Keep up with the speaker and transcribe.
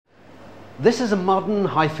This is a modern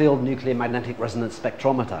high-field nuclear magnetic resonance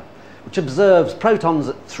spectrometer, which observes protons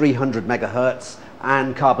at 300 megahertz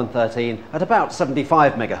and carbon-13 at about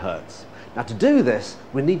 75 megahertz. Now, to do this,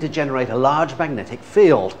 we need to generate a large magnetic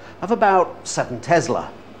field of about 7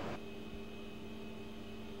 Tesla.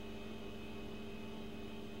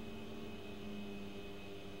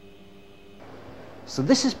 So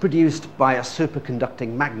this is produced by a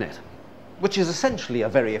superconducting magnet, which is essentially a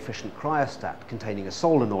very efficient cryostat containing a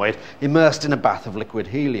solenoid immersed in a bath of liquid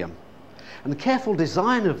helium. And the careful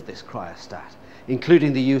design of this cryostat,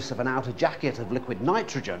 including the use of an outer jacket of liquid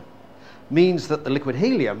nitrogen, means that the liquid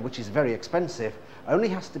helium, which is very expensive, only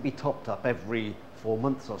has to be topped up every 4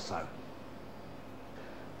 months or so.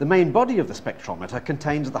 The main body of the spectrometer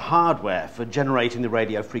contains the hardware for generating the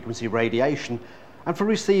radio frequency radiation and for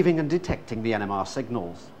receiving and detecting the NMR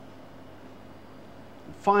signals.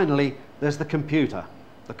 And finally, there's the computer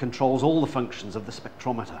that controls all the functions of the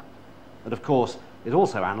spectrometer. And of course, it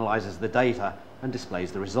also analyzes the data and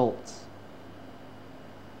displays the results.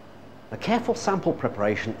 The careful sample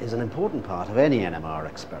preparation is an important part of any NMR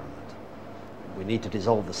experiment. We need to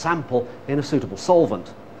dissolve the sample in a suitable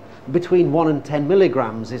solvent. Between 1 and 10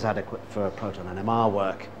 milligrams is adequate for proton NMR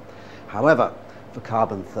work. However, for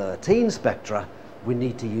carbon-13 spectra, we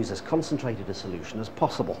need to use as concentrated a solution as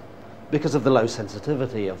possible because of the low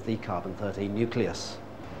sensitivity of the carbon-13 nucleus.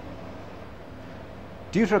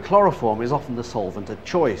 Deuterochloroform is often the solvent of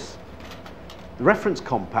choice. The reference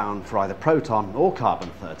compound for either proton or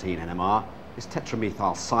carbon-13 NMR is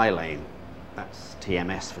tetramethylsilane, that's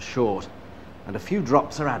TMS for short, and a few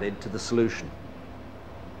drops are added to the solution.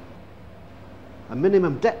 A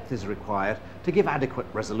minimum depth is required to give adequate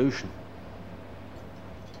resolution.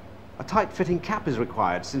 A tight-fitting cap is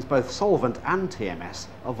required since both solvent and TMS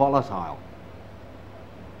are volatile.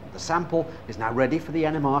 The sample is now ready for the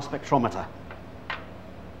NMR spectrometer.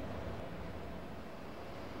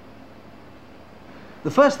 The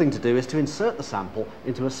first thing to do is to insert the sample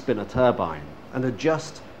into a spinner turbine and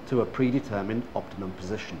adjust to a predetermined optimum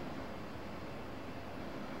position.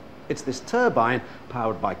 It's this turbine,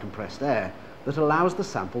 powered by compressed air, that allows the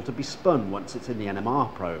sample to be spun once it's in the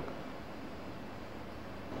NMR probe.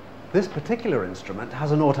 This particular instrument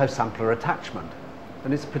has an auto-sampler attachment,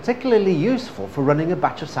 and it's particularly useful for running a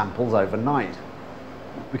batch of samples overnight.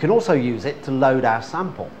 We can also use it to load our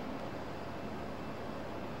sample.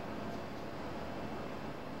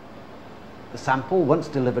 The sample, once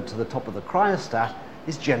delivered to the top of the cryostat,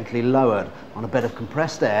 is gently lowered on a bed of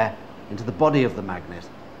compressed air into the body of the magnet,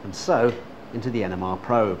 and so into the NMR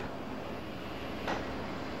probe.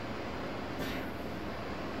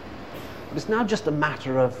 But it's now just a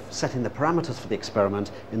matter of setting the parameters for the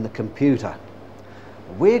experiment in the computer.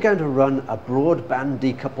 We're going to run a broadband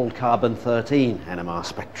decoupled carbon-13 NMR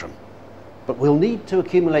spectrum, but we'll need to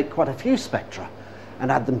accumulate quite a few spectra and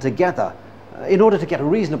add them together in order to get a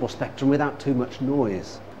reasonable spectrum without too much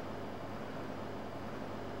noise.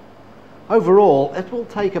 Overall, it will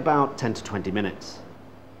take about 10 to 20 minutes.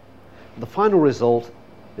 The final result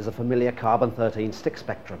is a familiar carbon-13 stick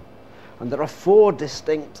spectrum, and there are 4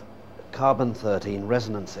 distinct carbon-13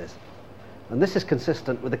 resonances, and this is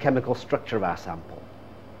consistent with the chemical structure of our sample.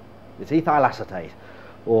 It's ethyl acetate,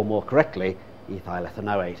 or more correctly, ethyl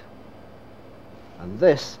ethanoate. And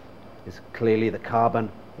this is clearly the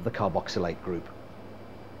carbon of the carboxylate group.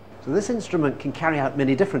 So this instrument can carry out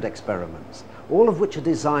many different experiments, all of which are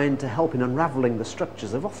designed to help in unraveling the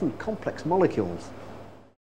structures of often complex molecules.